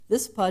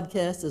This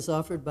podcast is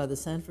offered by the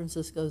San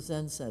Francisco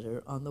Zen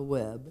Center on the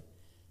web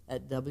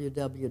at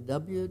www.sfzc.org.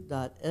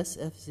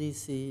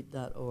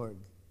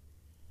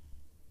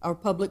 Our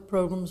public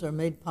programs are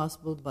made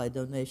possible by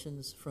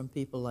donations from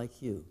people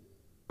like you.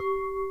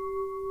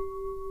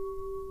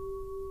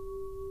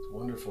 It's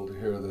wonderful to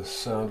hear the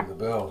sound of the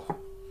bell.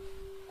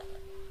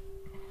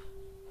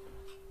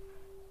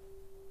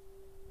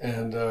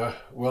 And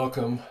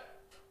welcome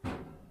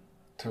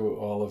to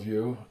all of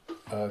you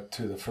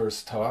to the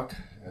first talk,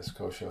 as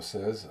Kosho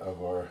says,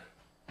 of our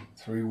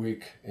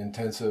 3-week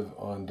intensive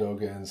on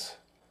Dogen's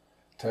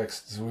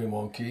text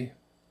Zuimonki.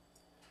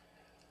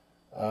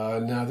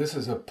 Now this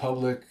is a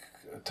public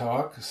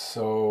talk,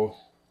 so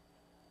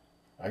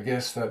I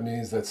guess that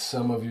means that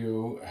some of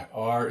you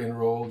are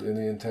enrolled in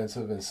the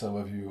intensive and some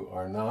of you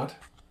are not.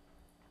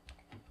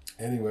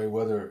 Anyway,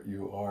 whether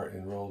you are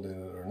enrolled in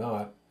it or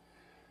not,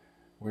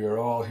 we are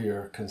all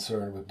here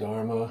concerned with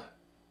Dharma,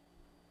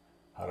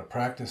 how to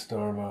practice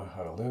Dharma,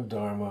 how to live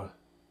Dharma,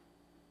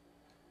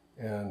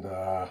 and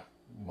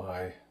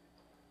my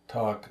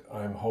talk,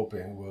 I'm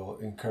hoping, will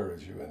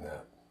encourage you in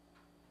that.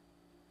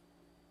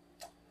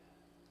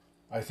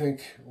 I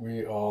think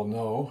we all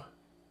know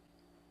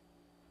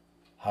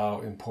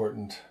how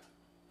important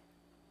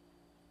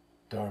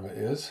Dharma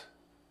is,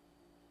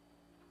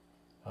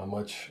 how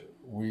much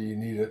we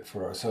need it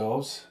for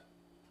ourselves,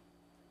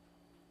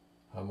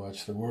 how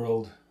much the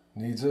world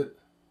needs it,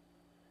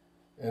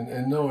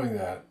 and knowing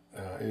that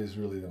is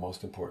really the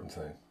most important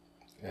thing.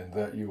 And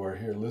that you are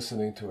here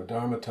listening to a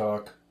Dharma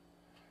talk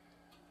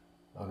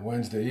on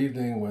Wednesday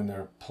evening when there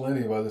are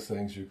plenty of other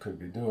things you could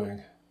be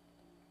doing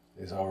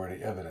is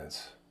already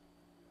evidence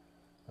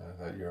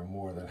that you're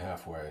more than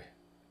halfway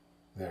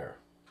there.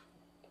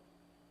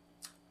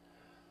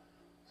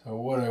 So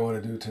what I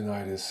want to do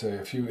tonight is say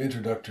a few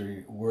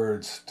introductory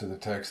words to the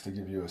text to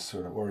give you a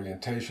sort of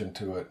orientation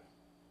to it.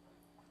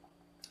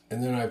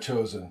 And then I've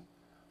chosen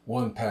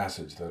one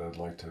passage that I'd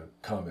like to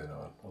comment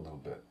on a little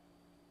bit.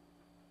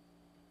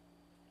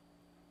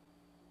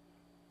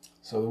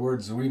 So the word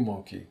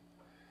Zuimonki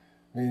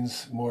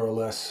means more or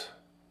less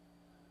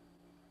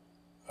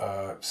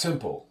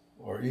simple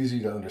or easy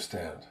to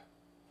understand.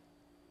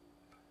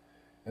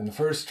 And the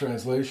first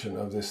translation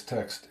of this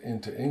text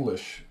into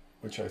English,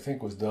 which I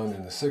think was done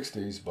in the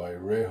 60s by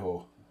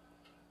Reiho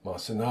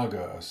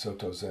Masunaga, a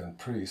Soto Zen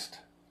priest,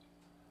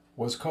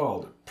 was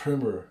called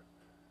Primer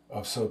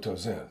of Soto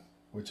Zen,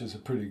 which is a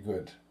pretty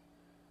good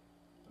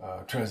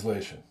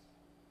translation.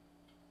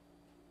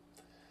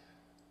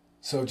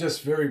 So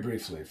just very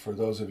briefly, for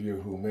those of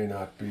you who may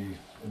not be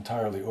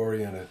entirely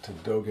oriented to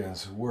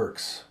Dogen's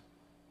works,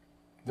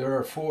 there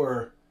are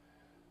 4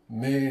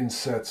 main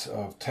sets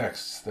of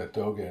texts that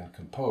Dogen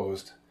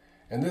composed,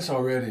 and this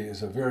already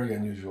is a very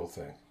unusual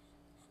thing.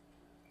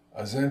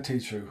 A Zen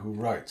teacher who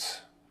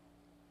writes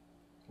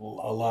a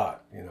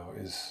lot,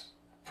 is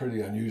pretty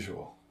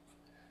unusual.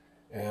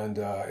 And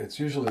it's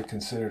usually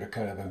considered a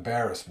kind of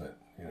embarrassment,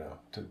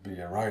 to be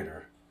a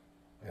writer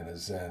and a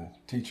Zen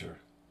teacher.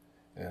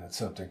 And it's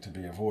something to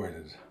be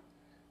avoided,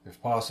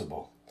 if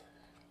possible,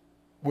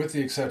 with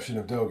the exception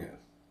of Dogen.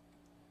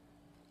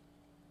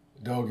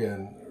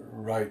 Dogen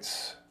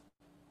writes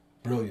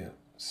brilliant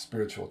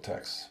spiritual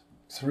texts.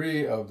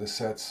 3 of the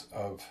sets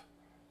of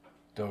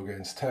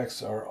Dogen's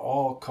texts are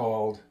all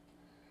called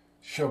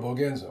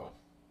Shobogenzo,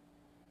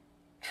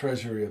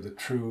 Treasury of the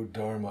True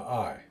Dharma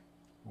Eye,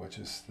 which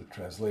is the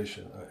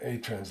translation, a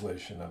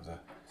translation of the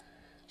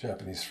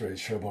Japanese phrase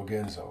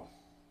Shobogenzo.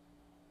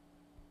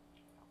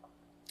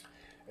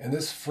 And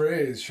this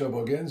phrase,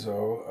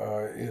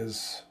 Shobogenzo,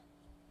 is,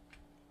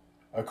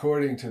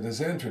 according to the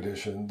Zen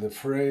tradition, the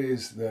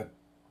phrase that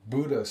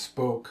Buddha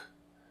spoke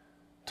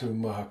to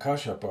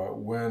Mahakāssyapa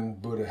when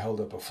Buddha held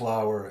up a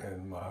flower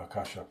and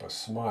Mahakāssyapa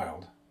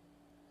smiled.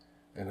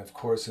 And of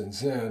course in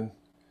Zen,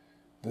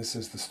 this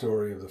is the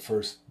story of the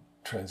first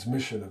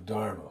transmission of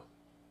Dharma.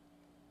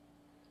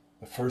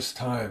 The first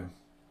time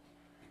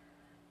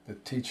the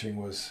teaching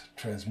was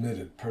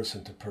transmitted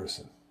person to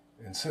person.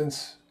 And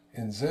since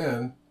in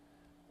Zen,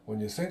 when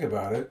you think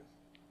about it,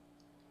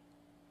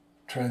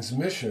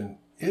 transmission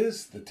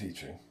is the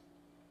teaching,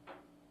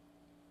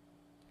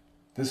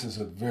 this is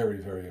a very,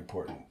 very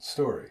important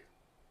story.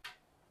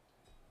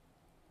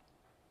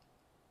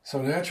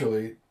 So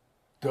naturally,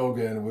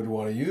 Dogen would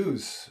want to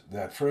use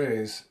that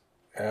phrase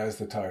as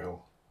the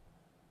title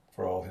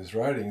for all his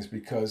writings,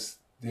 because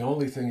the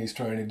only thing he's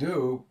trying to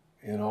do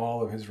in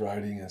all of his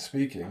writing and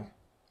speaking,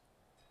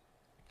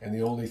 and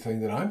the only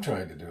thing that I'm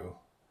trying to do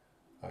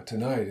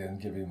tonight in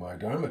giving my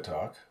Dharma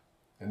talk,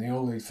 and the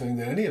only thing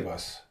that any of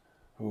us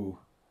who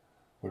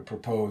would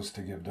propose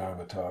to give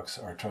Dharma talks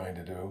are trying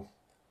to do,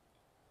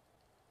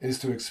 is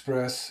to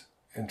express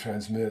and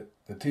transmit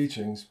the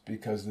teachings,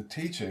 because the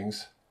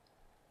teachings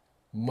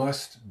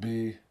must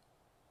be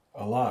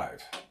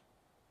alive.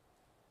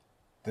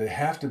 They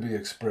have to be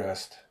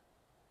expressed,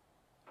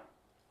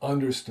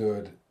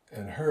 understood,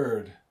 and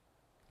heard.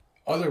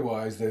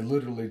 Otherwise, they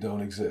literally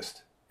don't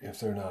exist if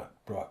they're not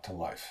brought to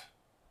life.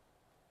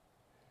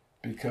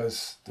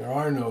 Because there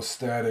are no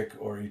static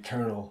or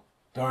eternal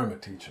Dharma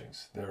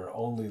teachings. There are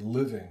only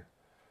living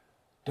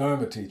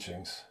Dharma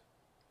teachings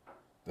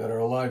that are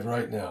alive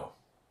right now.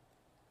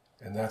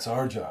 And that's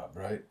our job,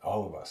 right?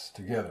 All of us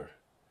together,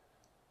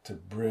 to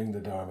bring the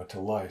Dharma to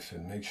life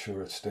and make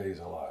sure it stays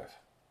alive.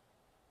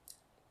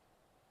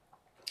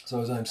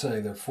 So as I'm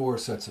saying, there are 4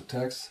 sets of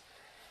texts.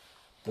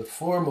 The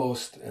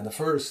foremost and the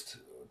first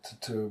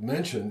to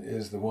mention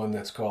is the one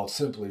that's called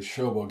simply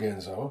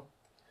Shobogenzo,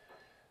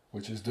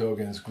 which is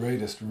Dogen's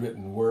greatest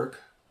written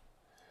work.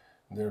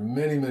 There are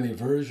many, many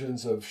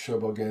versions of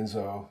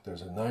Shobogenzo.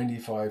 There's a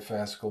 95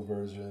 fascicle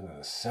version and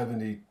a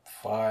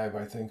 75,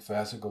 I think,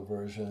 fascicle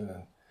version,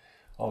 and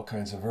all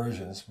kinds of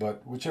versions.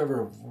 But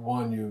whichever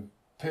one you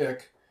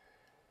pick,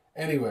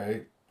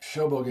 anyway,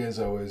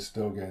 Shobogenzo is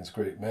Dogen's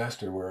great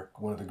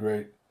masterwork, one of the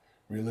great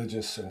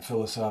religious and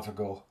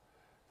philosophical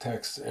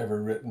texts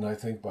ever written, I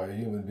think, by a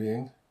human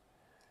being,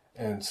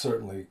 and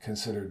certainly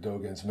considered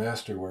Dogen's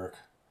masterwork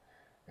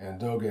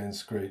and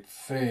Dogen's great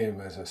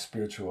fame as a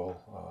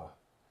spiritual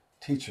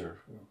teacher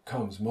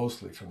comes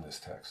mostly from this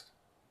text.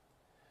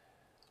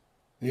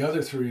 The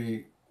other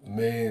 3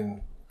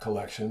 main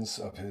collections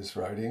of his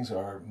writings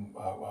are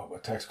a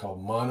text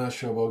called Mana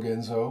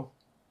Shobogenzo,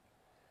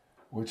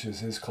 which is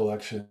his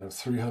collection of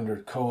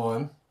 300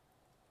 koan,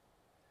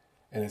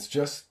 and it's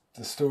just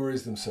the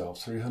stories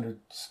themselves, 300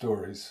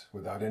 stories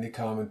without any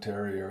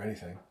commentary or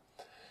anything.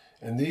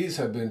 And these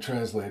have been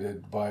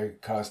translated by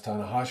Kaz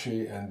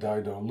Tanahashi and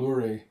Daido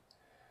Luri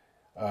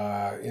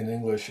in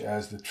English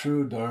as The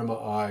True Dharma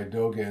Eye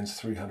Dogen's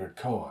 300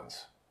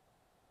 Koans.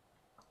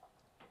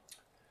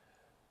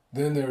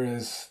 Then there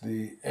is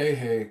the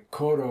Eihei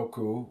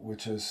Koroku,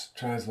 which is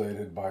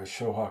translated by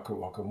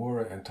Shohaku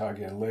Okamura and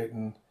Taigen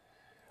Leighton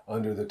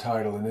under the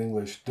title in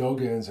English,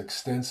 Dogen's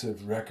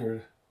Extensive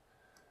Record,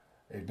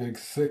 a big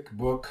thick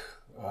book,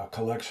 a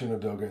collection of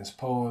Dogen's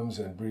poems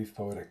and brief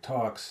poetic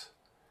talks,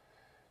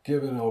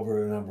 given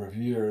over a number of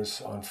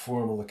years on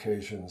formal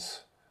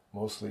occasions,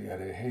 mostly at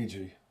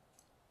Eiheiji.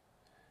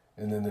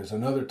 And then there's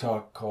another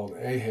talk called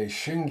Eihei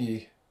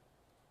Shingi.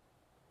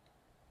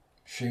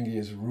 Shingi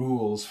is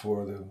rules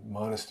for the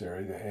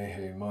monastery, the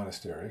Eihei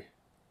monastery.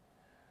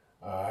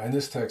 And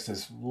this text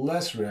is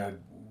less read,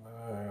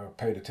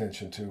 paid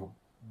attention to,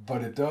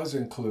 but it does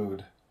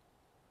include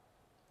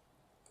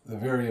the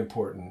very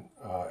important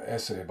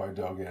essay by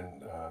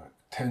Dogen,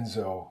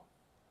 Tenzo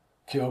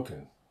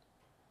Kyoken,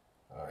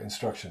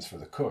 Instructions for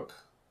the Cook,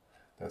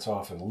 that's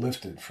often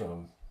lifted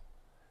from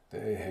the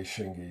Eihei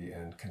Shingi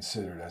and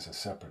considered as a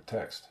separate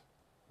text.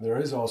 There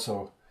is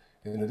also,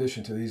 in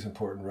addition to these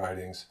important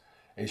writings,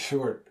 a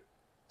short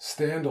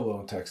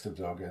standalone text of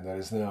Dogen that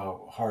is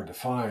now hard to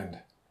find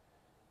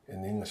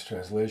in the English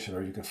translation,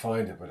 or you can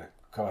find it, but it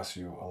costs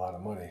you a lot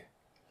of money.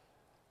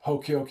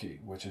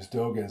 Hokyoki, which is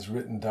Dogen's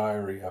written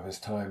diary of his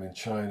time in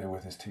China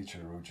with his teacher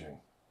Rujing.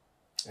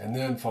 And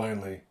then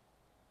finally,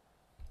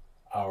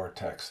 our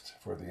text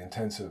for the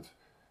intensive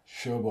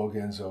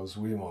Shobogenzo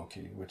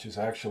Zuimonki, which is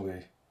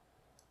actually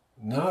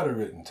not a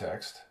written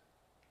text,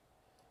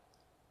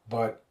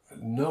 but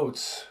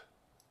notes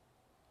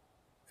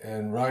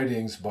and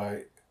writings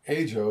by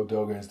Eijo,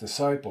 Dogen's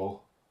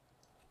disciple,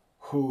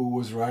 who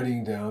was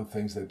writing down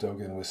things that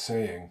Dogen was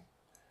saying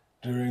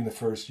during the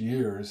first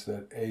years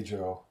that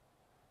Eijo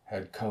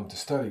had come to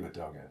study with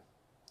Dogen.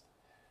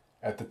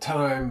 At the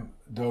time,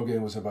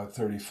 Dogen was about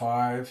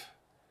 35,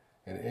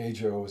 and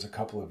Eijo was a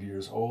couple of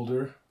years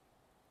older.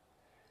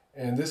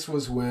 And this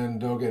was when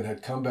Dogen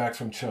had come back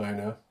from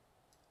China.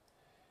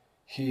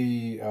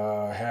 He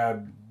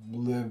had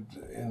lived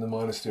in the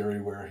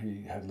monastery where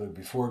he had lived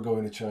before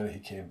going to China. He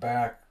came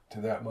back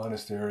to that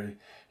monastery.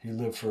 He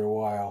lived for a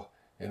while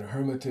in a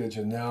hermitage,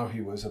 and now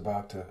he was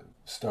about to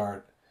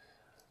start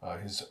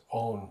his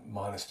own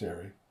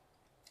monastery.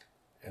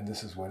 And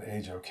this is when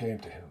Eijo came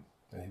to him,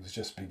 and he was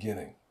just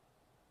beginning.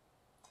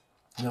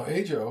 Now,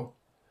 Eijo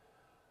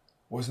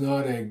was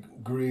not a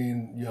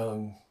green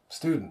young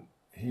student.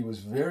 He was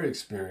very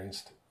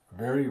experienced,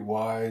 very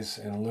wise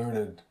and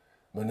learned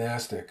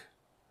monastic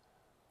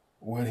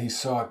when he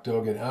sought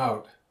Dogen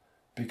out,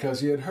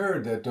 because he had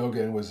heard that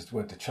Dogen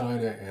went to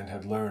China and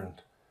had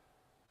learned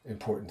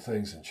important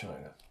things in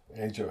China.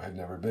 Eijo had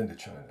never been to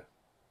China.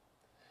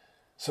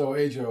 So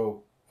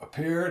Eijo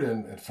appeared,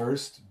 and at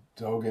first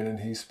Dogen and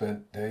he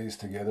spent days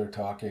together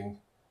talking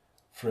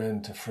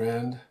friend to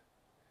friend,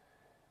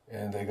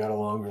 and they got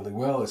along really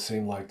well. It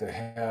seemed like they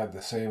had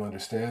the same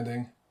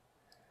understanding.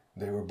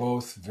 They were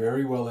both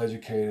very well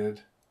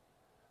educated,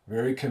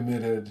 very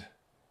committed,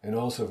 and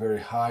also very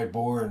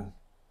high-born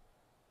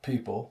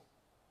people.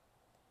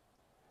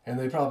 And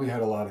they probably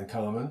had a lot in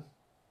common.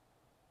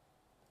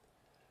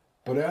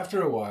 But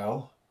after a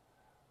while,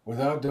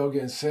 without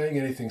Dogen saying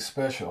anything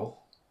special,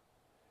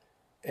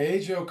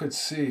 Eijo could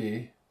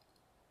see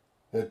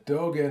that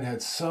Dogen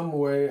had some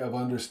way of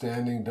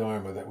understanding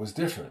Dharma that was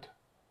different,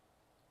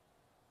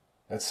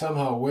 that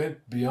somehow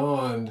went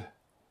beyond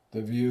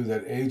the view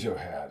that Eijo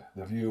had,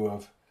 the view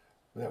of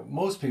that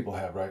most people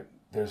have, right?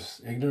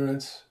 There's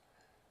ignorance,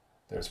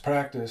 there's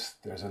practice,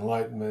 there's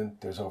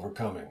enlightenment, there's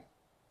overcoming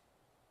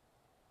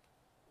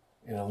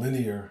in a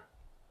linear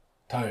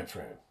time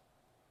frame.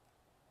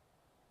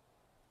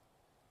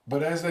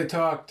 But as they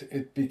talked,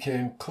 it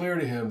became clear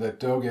to him that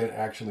Dogen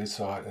actually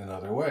saw it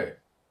another way.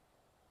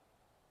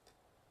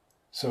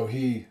 So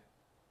he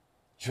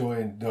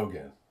joined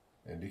Dogen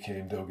and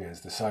became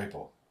Dogen's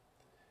disciple.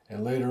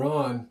 And later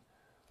on,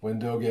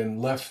 when Dogen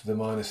left the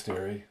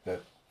monastery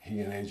that he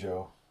and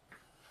Eijo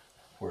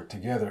were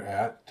together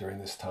at during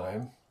this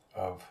time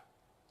of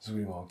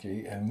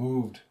Zuimonki and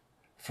moved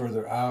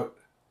further out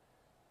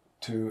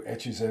to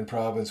Echizen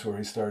province where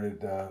he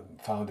founded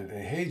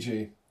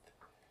Eiheiji,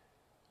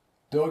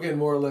 Dogen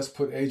more or less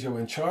put Eijo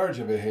in charge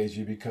of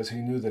Eiheiji because he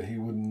knew that he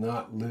would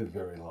not live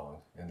very long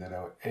and that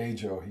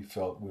Eijo, he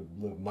felt,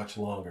 would live much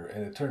longer.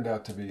 And it turned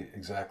out to be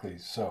exactly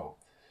so.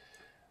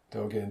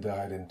 Dogen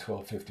died in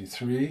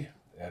 1253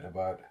 at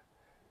about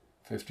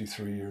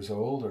 53 years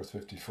old or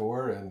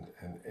 54, and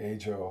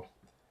Eijo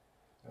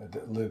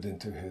lived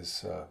into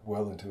his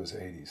well into his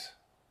 80s.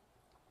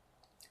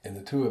 And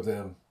the two of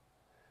them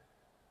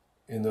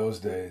in those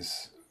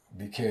days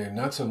became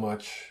not so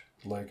much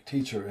like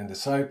teacher and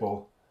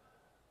disciple,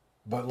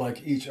 but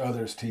like each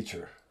other's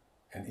teacher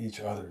and each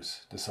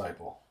other's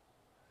disciple,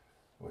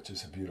 which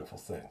is a beautiful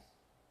thing.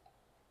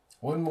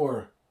 One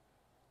more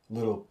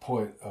little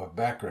point of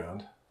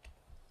background.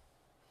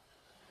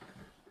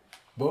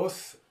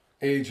 Both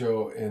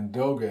Eijo and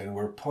Dogen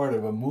were part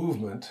of a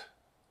movement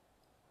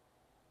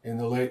in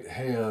the late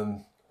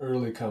Heian,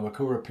 early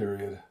Kamakura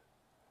period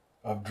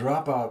of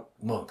dropout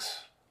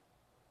monks.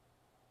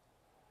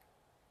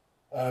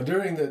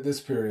 During this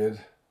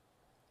period,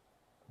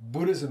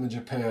 Buddhism in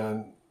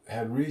Japan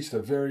had reached a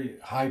very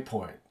high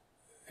point.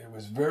 It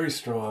was very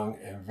strong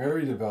and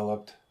very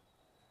developed,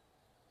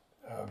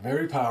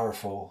 very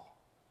powerful,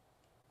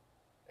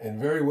 and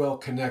very well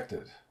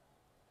connected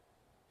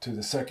to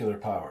the secular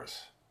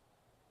powers.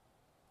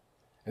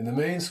 And the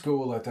main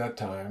school at that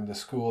time, the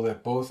school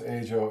that both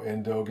Eijo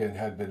and Dogen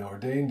had been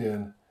ordained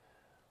in,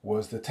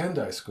 was the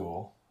Tendai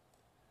school,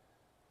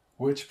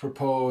 which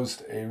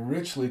proposed a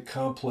richly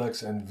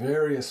complex and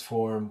various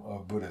form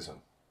of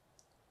Buddhism.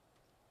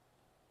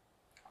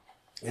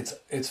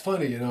 It's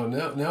funny,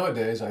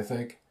 nowadays I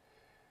think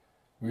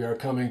we are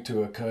coming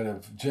to a kind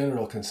of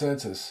general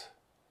consensus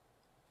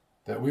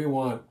that we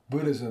want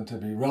Buddhism to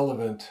be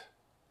relevant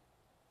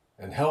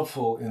and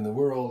helpful in the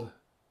world,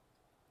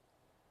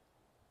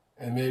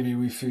 and maybe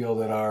we feel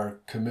that our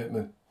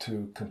commitment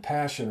to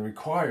compassion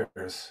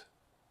requires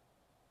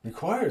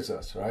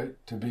us, right,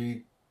 to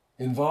be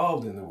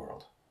involved in the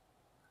world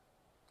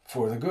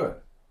for the good.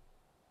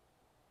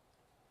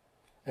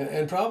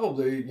 And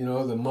probably,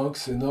 the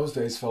monks in those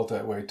days felt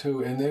that way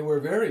too, and they were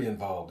very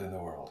involved in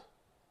the world.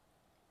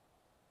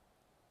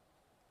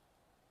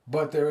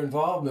 But their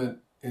involvement,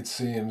 it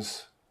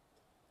seems,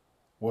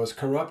 was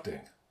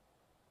corrupting.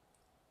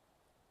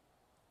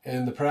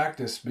 And the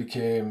practice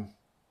became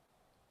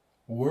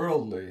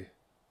worldly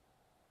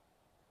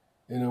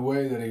in a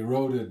way that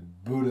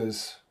eroded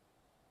Buddha's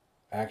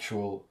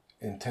actual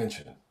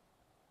intention.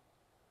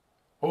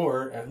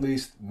 Or at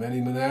least many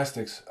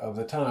monastics of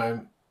the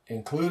time,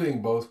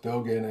 including both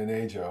Dogen and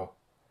Eijo,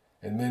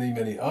 and many,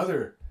 many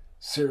other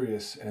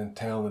serious and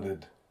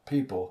talented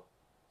people,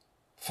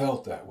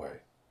 felt that way.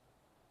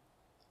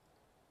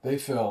 They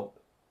felt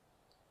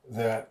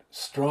that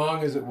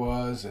strong as it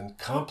was, and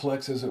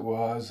complex as it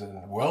was,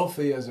 and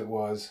wealthy as it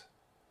was,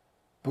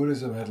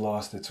 Buddhism had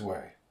lost its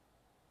way.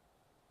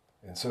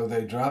 And so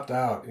they dropped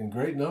out in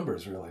great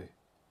numbers, really,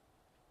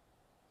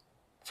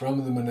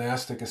 from the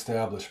monastic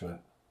establishment,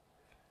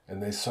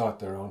 and they sought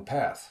their own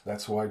path.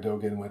 That's why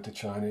Dogen went to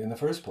China in the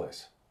first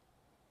place.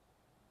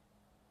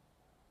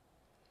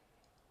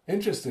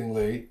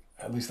 Interestingly,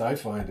 at least I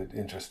find it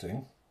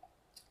interesting,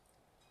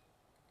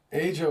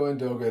 Eijo and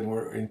Dogen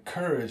were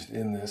encouraged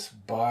in this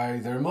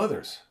by their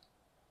mothers.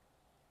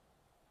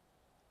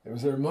 It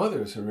was their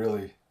mothers who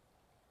really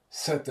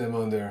set them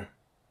on their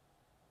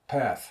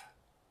path.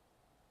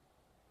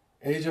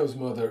 Eijo's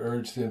mother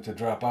urged him to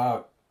drop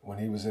out when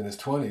he was in his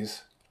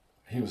 20s.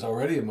 He was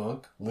already a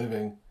monk,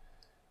 living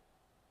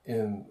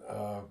in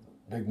a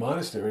big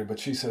monastery, but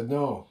she said,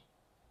 no,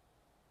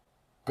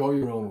 go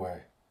your own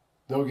way.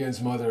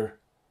 Dogen's mother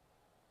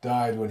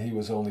died when he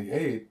was only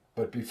 8,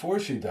 but before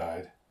she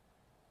died,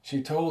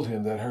 she told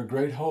him that her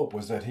great hope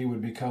was that he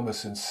would become a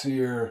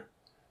sincere,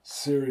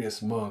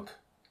 serious monk,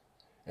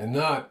 and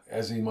not,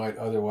 as he might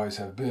otherwise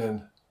have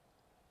been,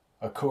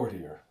 a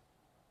courtier.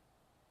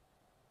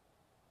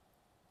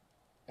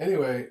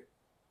 Anyway,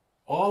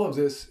 all of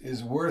this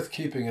is worth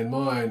keeping in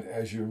mind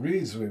as you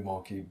read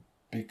Zuimonki,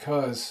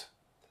 because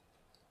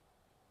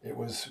it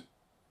was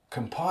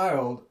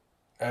compiled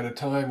at a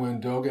time when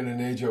Dogen and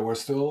Eijo were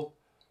still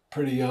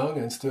pretty young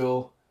and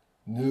still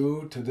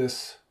new to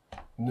this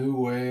new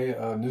way,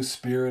 new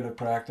spirit of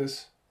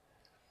practice.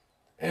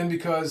 And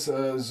because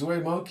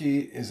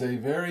Zuimonki is a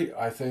very,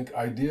 I think,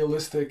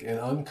 idealistic and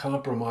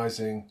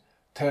uncompromising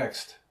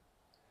text.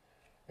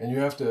 And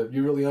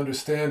you really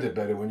understand it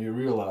better when you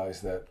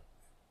realize that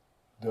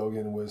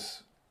Dogen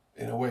was,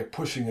 in a way,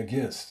 pushing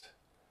against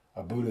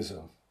a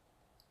Buddhism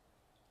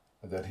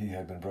that he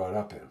had been brought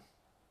up in.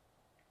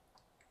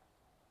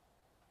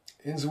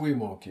 In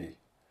Zuimonki,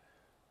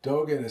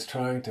 Dogen is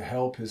trying to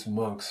help his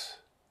monks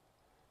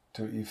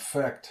to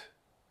effect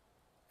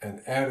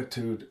an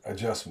attitude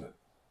adjustment.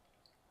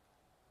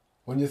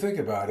 When you think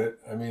about it,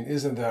 I mean,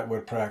 isn't that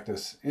what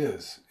practice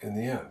is in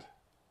the end?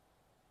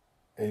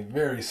 A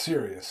very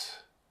serious,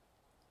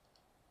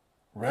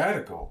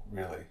 radical,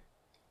 really,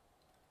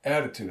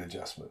 attitude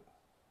adjustment,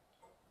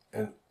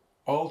 an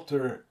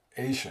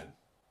alteration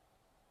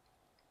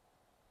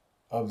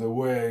of the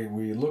way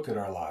we look at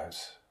our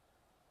lives,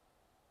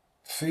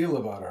 feel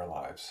about our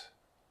lives,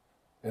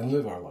 and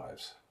live our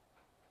lives.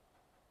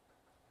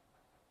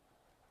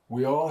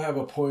 We all have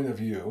a point of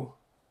view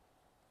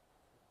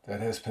that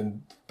has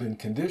been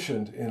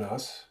conditioned in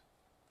us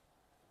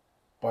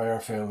by our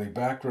family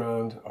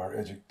background, our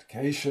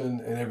education,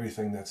 and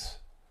everything that's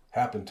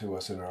happened to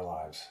us in our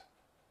lives.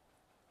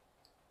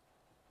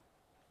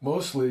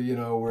 Mostly,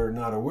 we're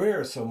not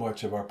aware so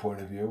much of our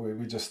point of view.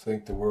 We just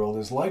think the world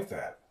is like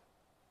that.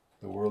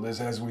 The world is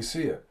as we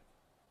see it.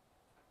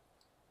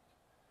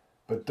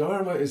 But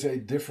Dharma is a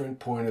different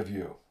point of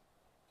view.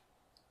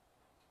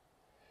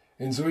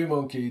 In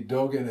Zuimonki,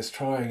 Dogen is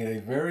trying in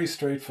a very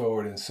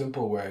straightforward and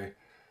simple way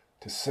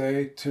to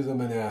say to the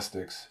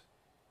monastics,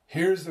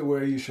 here's the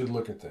way you should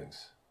look at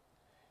things.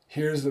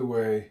 Here's the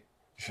way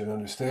you should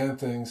understand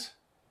things.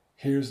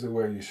 Here's the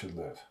way you should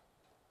live.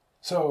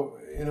 So,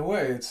 in a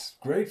way, it's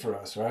great for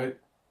us, right?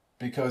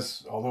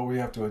 Because although we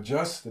have to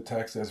adjust the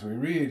text as we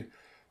read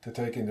to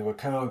take into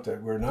account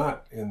that we're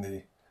not in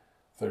the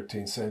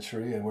 13th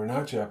century and we're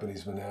not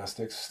Japanese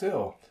monastics,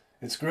 still,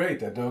 it's great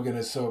that Dogen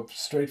is so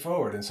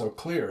straightforward and so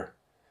clear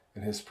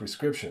in his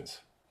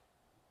prescriptions.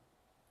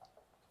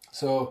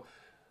 So,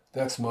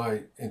 that's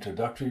my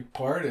introductory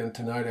part, and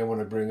tonight I want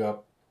to bring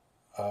up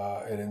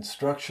an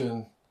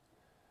instruction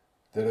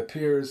that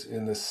appears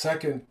in the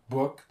second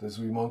book. The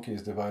Zuimonki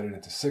is divided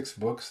into 6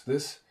 books.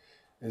 This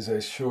is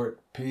a short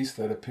piece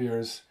that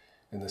appears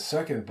in the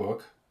second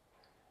book.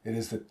 It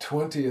is the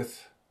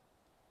 20th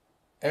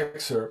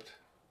excerpt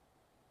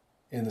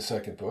in the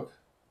second book.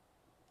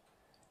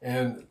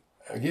 And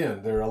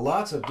again, there are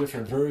lots of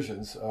different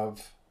versions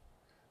of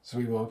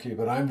Zuimonki,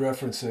 but I'm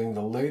referencing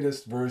the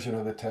latest version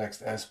of the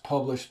text as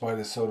published by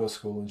the Soto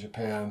School in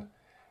Japan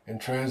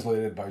and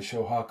translated by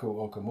Shohaku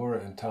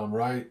Okamura and Tom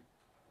Wright.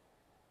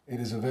 It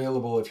is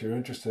available, if you're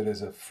interested,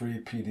 as a free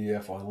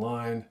PDF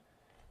online,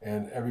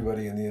 and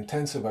everybody in the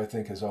intensive, I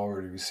think, has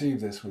already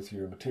received this with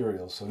your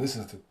materials. So this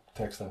is the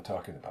text I'm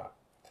talking about.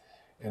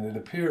 And it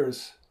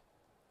appears,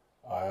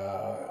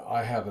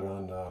 I have it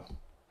on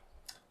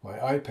my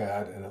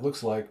iPad, and it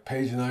looks like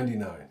page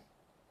 99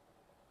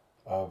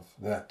 of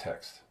that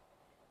text.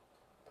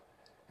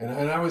 And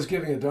I was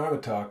giving a Dharma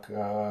talk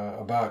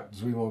about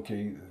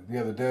Zuimonki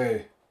the other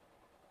day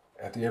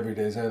at the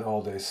Everyday Zen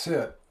All Day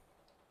Sit,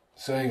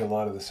 saying a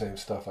lot of the same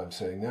stuff I'm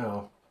saying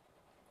now.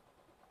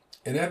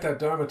 And at that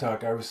Dharma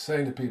talk, I was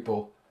saying to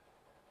people,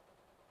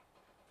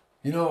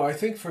 I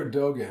think for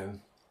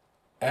Dogen,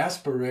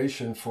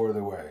 aspiration for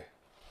the way,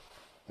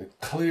 the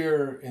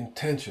clear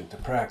intention to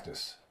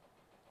practice,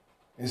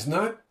 is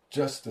not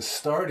just the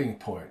starting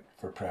point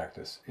for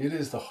practice. It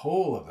is the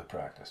whole of the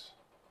practice.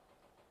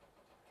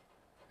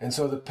 And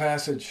so the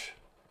passage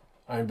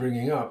I'm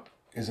bringing up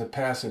is a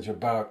passage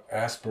about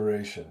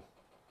aspiration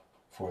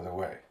for the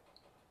way.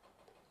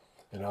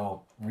 And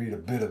I'll read a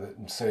bit of it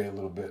and say a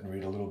little bit, and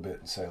read a little bit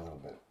and say a little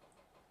bit.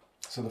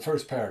 So the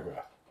first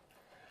paragraph.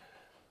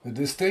 The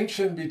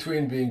distinction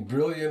between being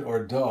brilliant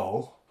or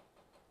dull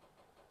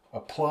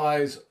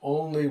applies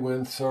only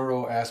when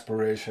thorough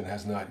aspiration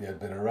has not yet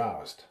been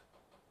aroused.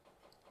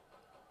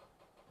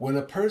 When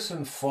a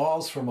person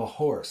falls from a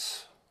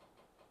horse,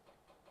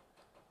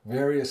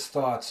 various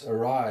thoughts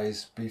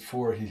arise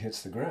before he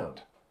hits the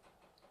ground.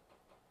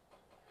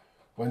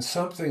 When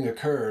something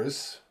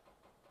occurs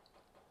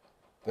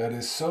that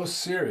is so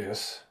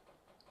serious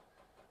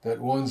that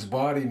one's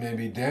body may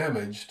be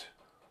damaged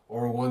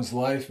or one's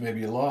life may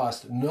be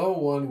lost, no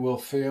one will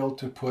fail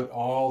to put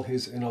all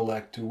his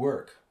intellect to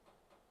work.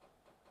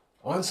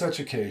 On such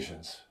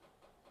occasions,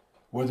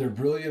 whether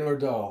brilliant or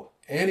dull,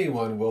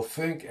 anyone will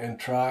think and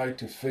try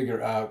to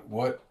figure out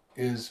what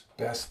is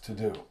best to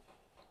do.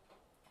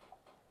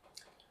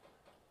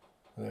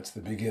 And that's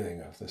the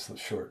beginning of this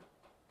short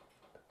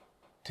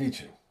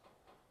teaching.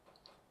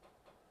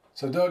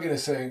 So Dogen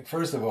is saying,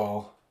 first of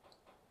all,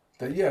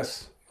 that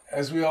yes,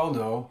 as we all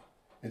know,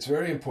 it's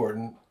very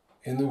important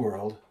in the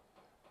world,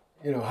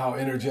 how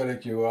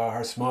energetic you are,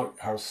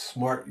 how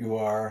smart you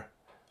are,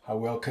 how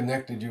well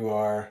connected you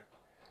are,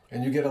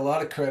 and you get a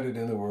lot of credit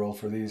in the world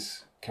for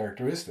these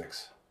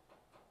characteristics.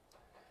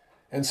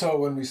 And so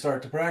when we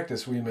start to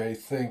practice, we may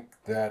think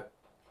that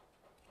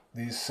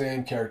these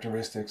same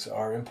characteristics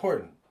are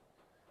important.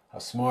 How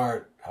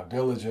smart, how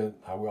diligent,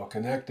 how well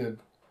connected,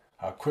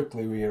 how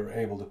quickly we are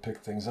able to pick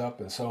things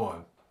up, and so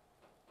on.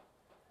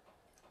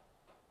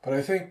 But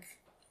I think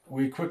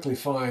we quickly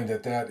find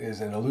that that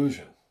is an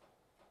illusion.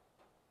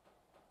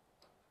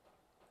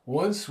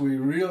 Once we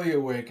really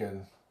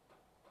awaken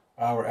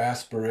our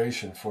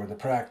aspiration for the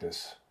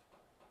practice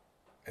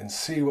and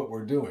see what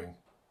we're doing,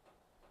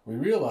 we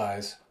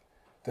realize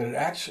that it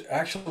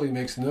actually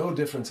makes no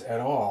difference at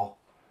all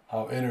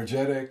how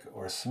energetic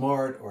or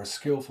smart or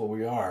skillful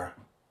we are.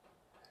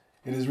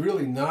 It is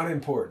really not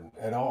important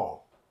at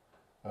all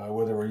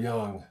whether we're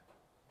young,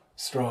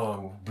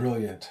 strong,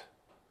 brilliant,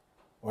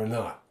 or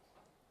not.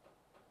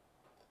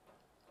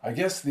 I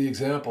guess the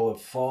example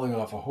of falling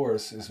off a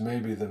horse is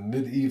maybe the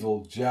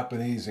medieval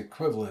Japanese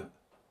equivalent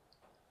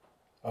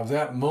of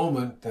that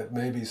moment that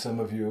maybe some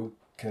of you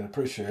can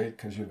appreciate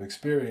because you've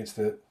experienced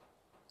it,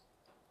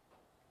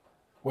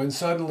 when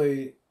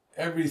suddenly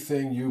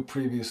everything you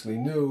previously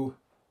knew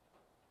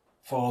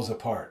falls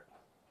apart.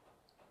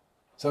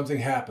 Something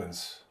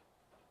happens,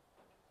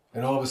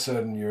 and all of a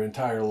sudden your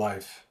entire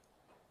life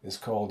is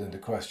called into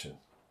question.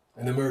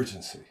 An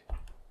emergency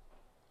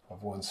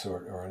of one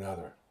sort or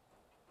another.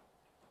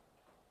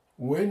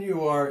 When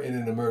you are in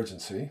an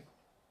emergency,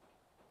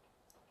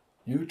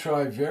 you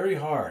try very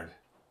hard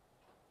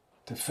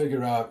to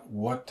figure out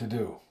what to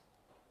do.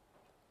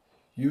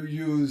 You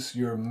use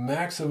your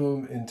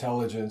maximum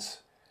intelligence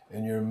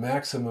and your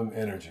maximum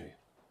energy.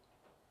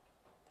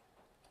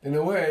 In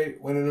a way,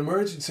 when an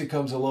emergency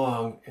comes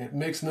along, it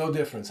makes no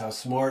difference how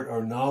smart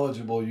or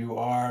knowledgeable you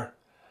are.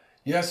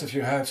 Yes, if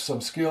you have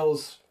some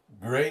skills,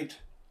 great.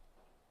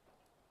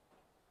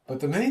 But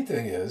the main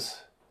thing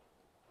is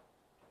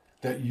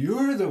that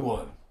you're the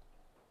one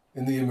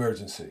in the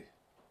emergency,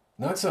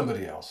 not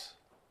somebody else.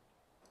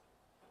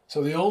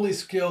 So the only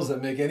skills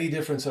that make any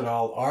difference at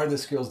all are the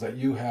skills that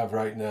you have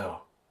right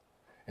now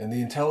and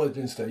the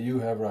intelligence that you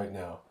have right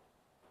now.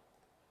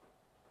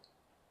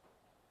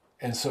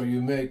 And so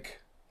you make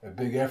a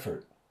big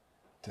effort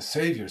to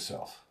save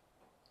yourself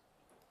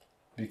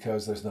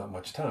because there's not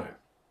much time.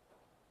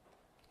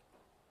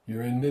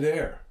 You're in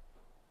midair.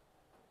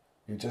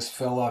 You just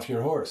fell off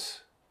your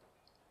horse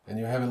and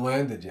you haven't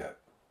landed yet.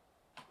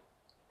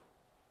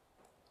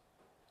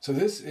 So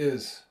this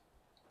is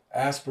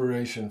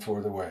aspiration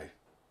for the way.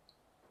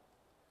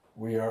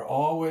 We are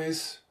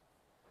always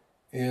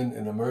in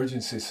an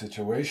emergency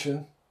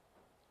situation.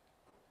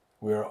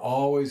 We are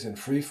always in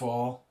free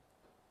fall.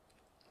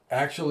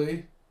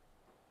 Actually,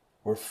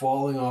 we're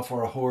falling off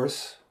our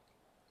horse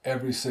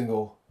every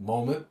single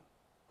moment.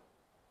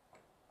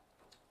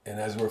 And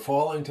as we're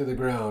falling to the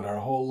ground, our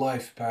whole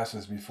life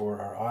passes before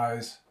our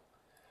eyes.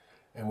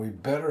 And we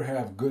better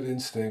have good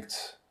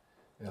instincts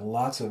and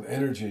lots of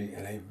energy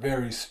and a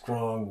very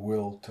strong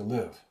will to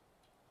live.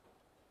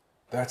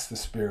 That's the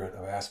spirit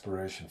of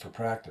aspiration for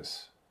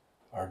practice.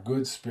 Our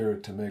good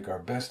spirit to make our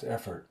best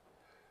effort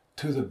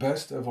to the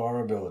best of our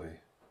ability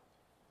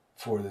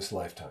for this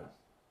lifetime.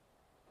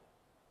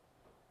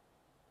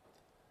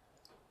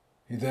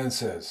 He then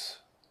says,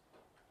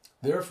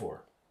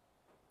 therefore,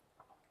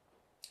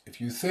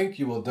 if you think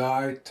you will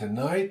die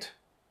tonight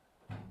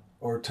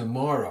or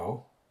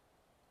tomorrow,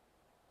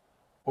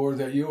 or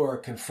that you are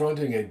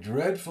confronting a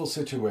dreadful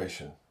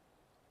situation,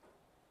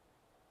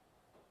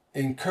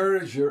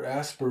 encourage your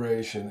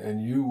aspiration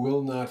and you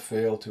will not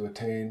fail to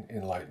attain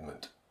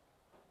enlightenment.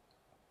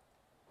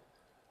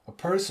 A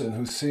person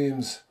who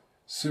seems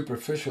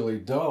superficially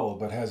dull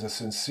but has a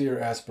sincere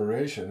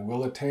aspiration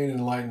will attain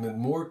enlightenment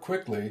more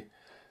quickly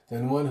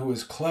than one who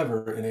is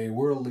clever in a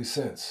worldly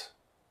sense.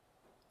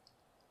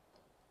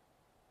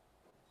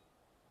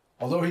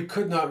 Although he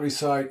could not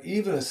recite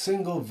even a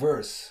single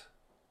verse,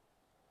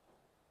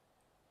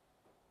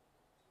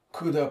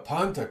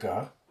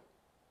 Kudapantaka,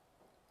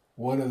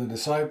 one of the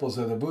disciples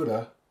of the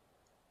Buddha,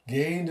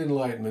 gained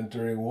enlightenment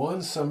during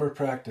one summer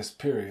practice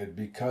period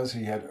because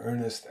he had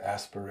earnest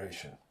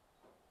aspiration.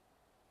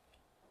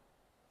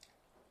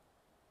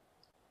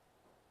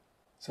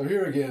 So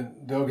here again,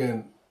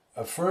 Dogen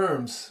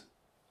affirms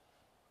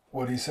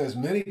what he says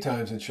many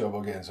times in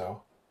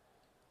Shobogenzo.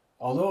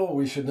 Although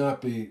we should not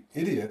be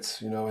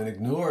idiots, and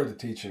ignore the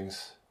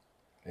teachings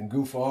and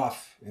goof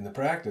off in the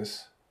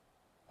practice,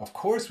 of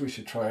course we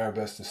should try our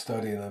best to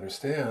study and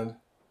understand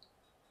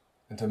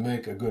and to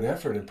make a good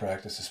effort in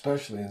practice,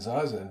 especially in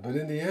Zazen. But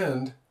in the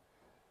end,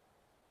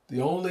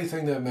 the only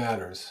thing that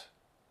matters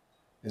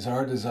is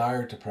our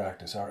desire to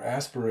practice, our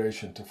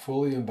aspiration to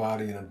fully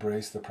embody and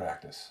embrace the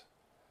practice,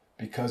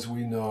 because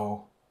we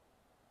know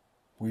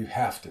we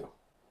have to.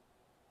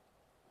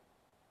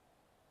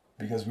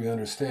 Because we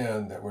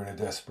understand that we're in a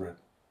desperate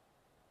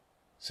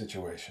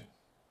situation.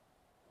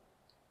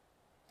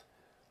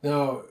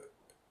 Now,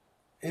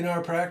 in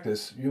our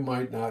practice, you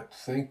might not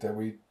think that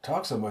we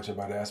talk so much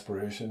about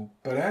aspiration,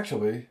 but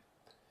actually,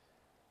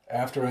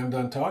 after I'm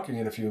done talking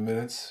in a few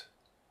minutes,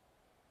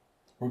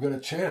 we're going to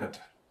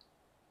chant.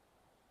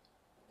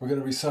 We're going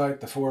to recite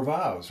the 4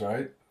 vows,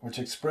 right? Which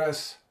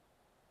express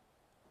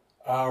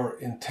our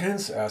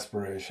intense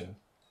aspiration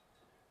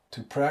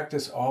to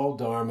practice all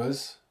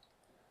dharmas,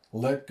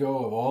 let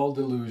go of all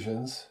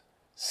delusions,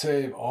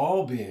 save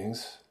all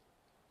beings,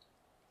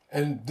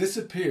 and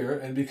disappear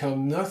and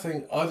become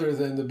nothing other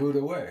than the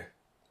Buddha way.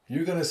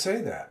 You're going to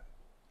say that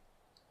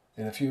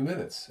in a few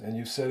minutes, and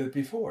you've said it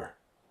before,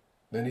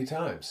 many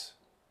times.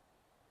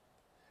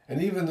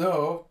 And even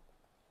though,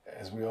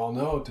 as we all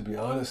know, to be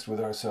honest with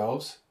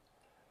ourselves,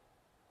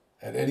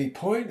 at any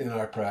point in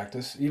our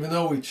practice, even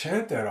though we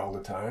chant that all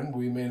the time,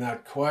 we may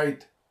not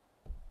quite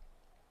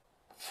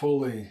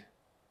fully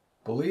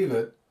believe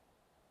it,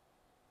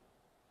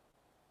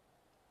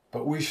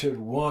 but we should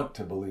want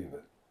to believe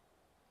it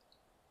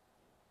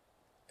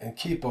and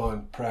keep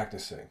on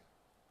practicing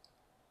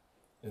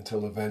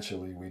until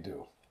eventually we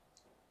do.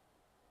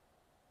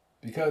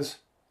 Because,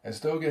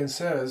 as Dogen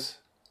says,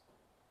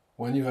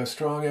 when you have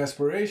strong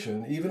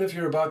aspiration, even if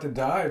you're about to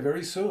die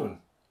very soon,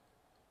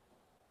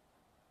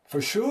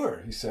 for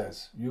sure, he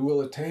says, you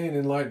will attain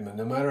enlightenment,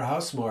 no matter how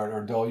smart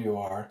or dull you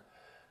are,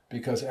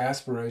 because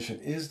aspiration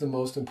is the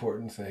most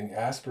important thing.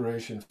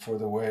 Aspiration for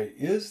the way,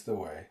 is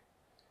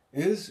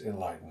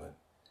enlightenment,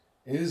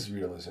 is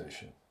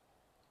realization.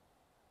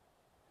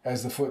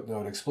 As the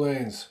footnote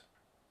explains,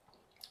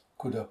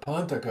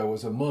 Kudapantaka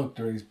was a monk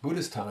during his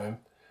Buddhist time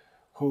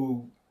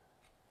who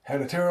had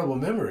a terrible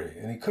memory,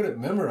 and he couldn't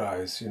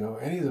memorize,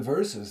 any of the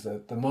verses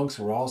that the monks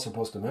were all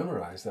supposed to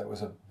memorize. That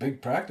was a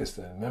big practice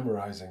then,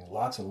 memorizing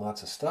lots and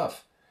lots of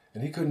stuff,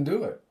 and he couldn't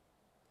do it.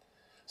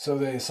 So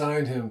they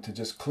assigned him to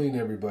just clean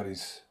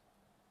everybody's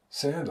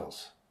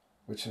sandals,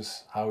 which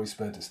is how he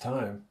spent his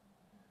time.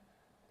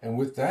 And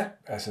with that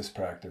as his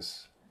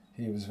practice,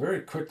 he was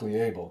very quickly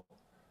able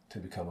to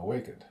become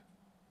awakened.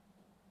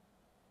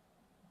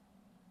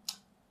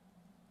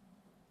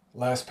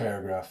 Last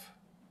paragraph.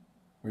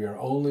 We are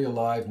only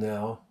alive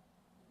now,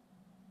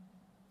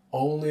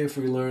 only if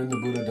we learn the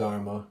Buddha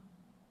Dharma,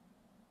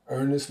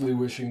 earnestly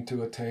wishing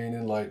to attain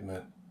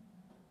enlightenment,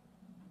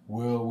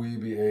 will we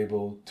be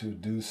able to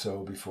do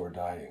so before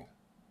dying.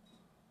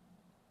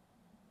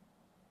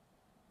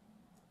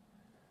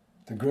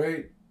 The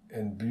great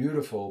and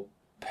beautiful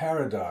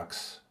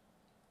paradox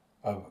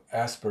of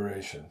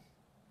aspiration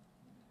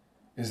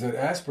is that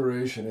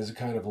aspiration is a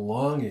kind of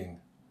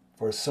longing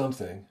for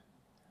something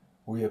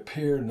we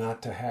appear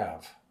not to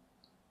have.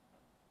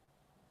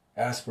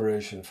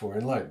 Aspiration for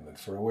enlightenment,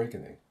 for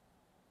awakening.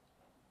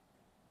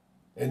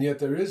 And yet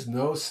there is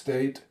no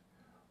state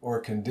or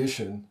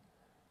condition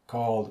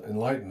called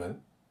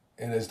enlightenment,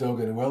 and as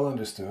Dogen well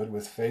understood,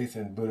 with faith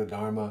in Buddha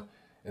Dharma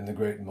and the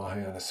great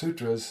Mahayana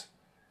Sutras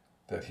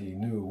that he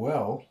knew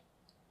well,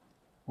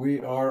 we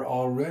are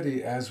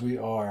already, as we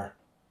are,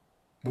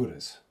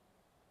 Buddhas,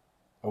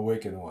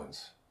 awakened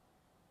ones.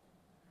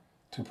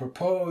 To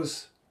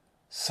propose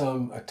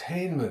some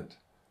attainment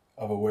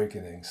of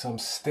awakening, some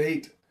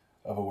state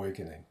of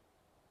awakening,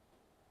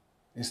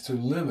 is to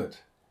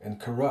limit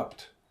and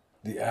corrupt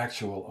the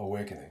actual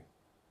awakening.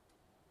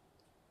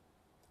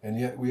 And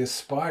yet we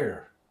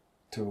aspire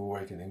to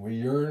awakening, we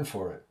yearn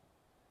for it,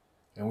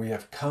 and we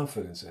have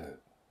confidence in it.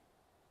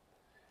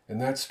 And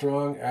that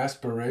strong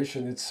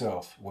aspiration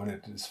itself, when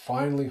it is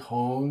finally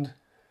honed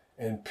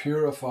and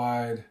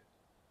purified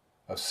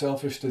of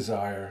selfish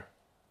desire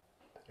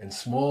and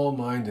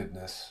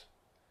small-mindedness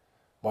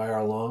by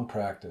our long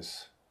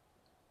practice,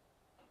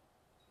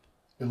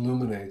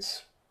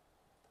 illuminates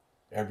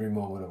every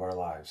moment of our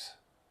lives.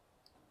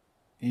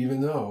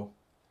 Even though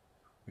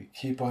we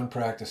keep on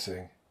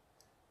practicing,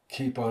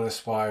 keep on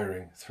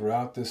aspiring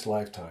throughout this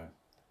lifetime,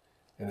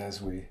 and as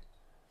we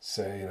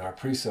say in our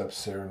precept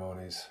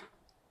ceremonies,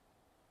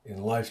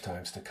 in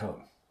lifetimes to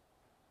come.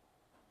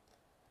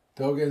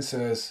 Dogen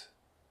says,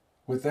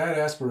 with that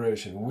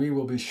aspiration, we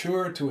will be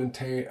sure to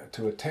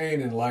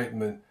attain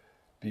enlightenment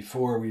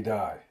before we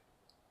die.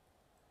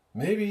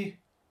 Maybe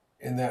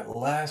in that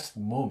last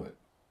moment,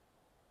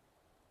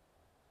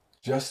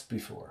 just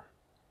before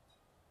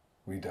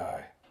we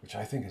die, which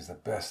I think is the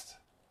best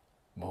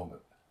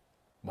moment,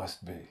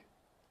 must be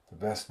the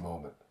best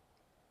moment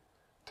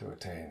to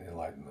attain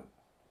enlightenment.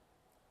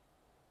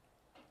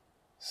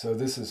 So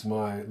this is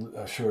my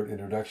short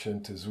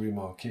introduction to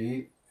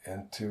Zuimonki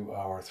and to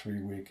our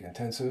 3-week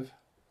intensive.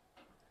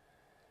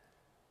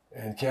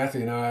 And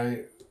Kathy and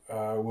I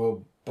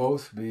will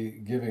both be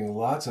giving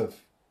lots of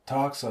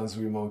talks on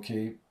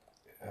Zuimonki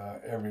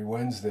every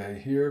Wednesday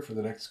here for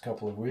the next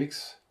couple of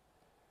weeks.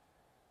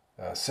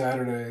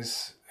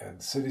 Saturdays at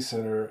the City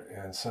Center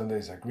and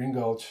Sundays at Green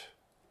Gulch.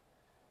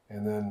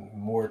 And then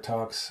more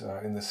talks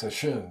in the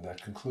session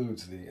that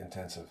concludes the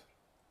intensive.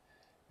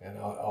 And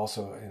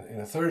also in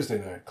a Thursday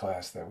night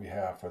class that we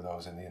have for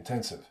those in the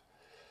intensive.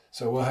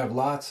 So we'll have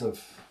lots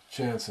of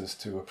chances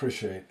to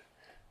appreciate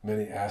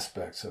many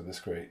aspects of this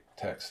great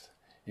text,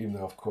 even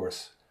though, of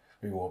course,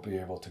 we won't be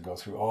able to go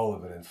through all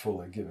of it and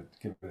fully give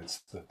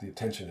it the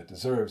attention it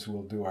deserves.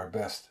 We'll do our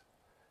best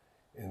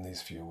in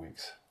these few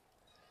weeks.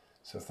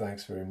 So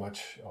thanks very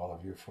much, all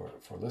of you, for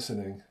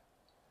listening.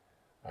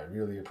 I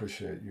really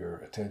appreciate your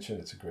attention.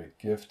 It's a great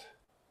gift.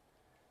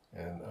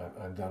 And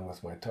I'm done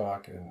with my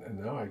talk. And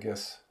now I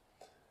guess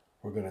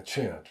we're going to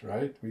chant,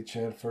 right? We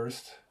chant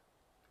first.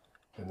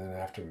 And then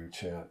after we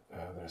chant,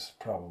 there's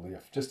probably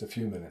just a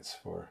few minutes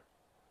for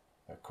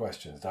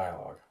questions,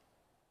 dialogue.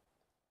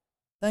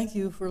 Thank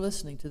you for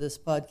listening to this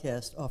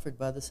podcast offered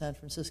by the San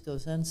Francisco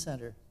Zen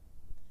Center.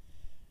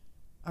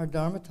 Our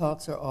Dharma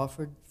talks are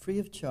offered free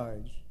of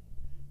charge,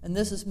 and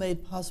this is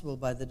made possible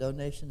by the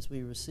donations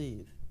we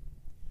receive.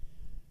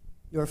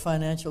 Your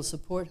financial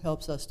support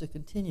helps us to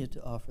continue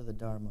to offer the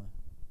Dharma.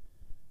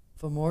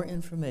 For more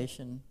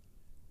information,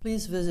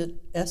 please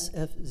visit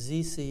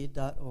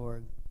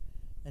sfzc.org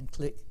and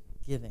click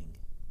Giving.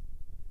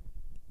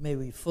 May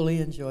we fully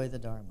enjoy the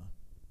Dharma.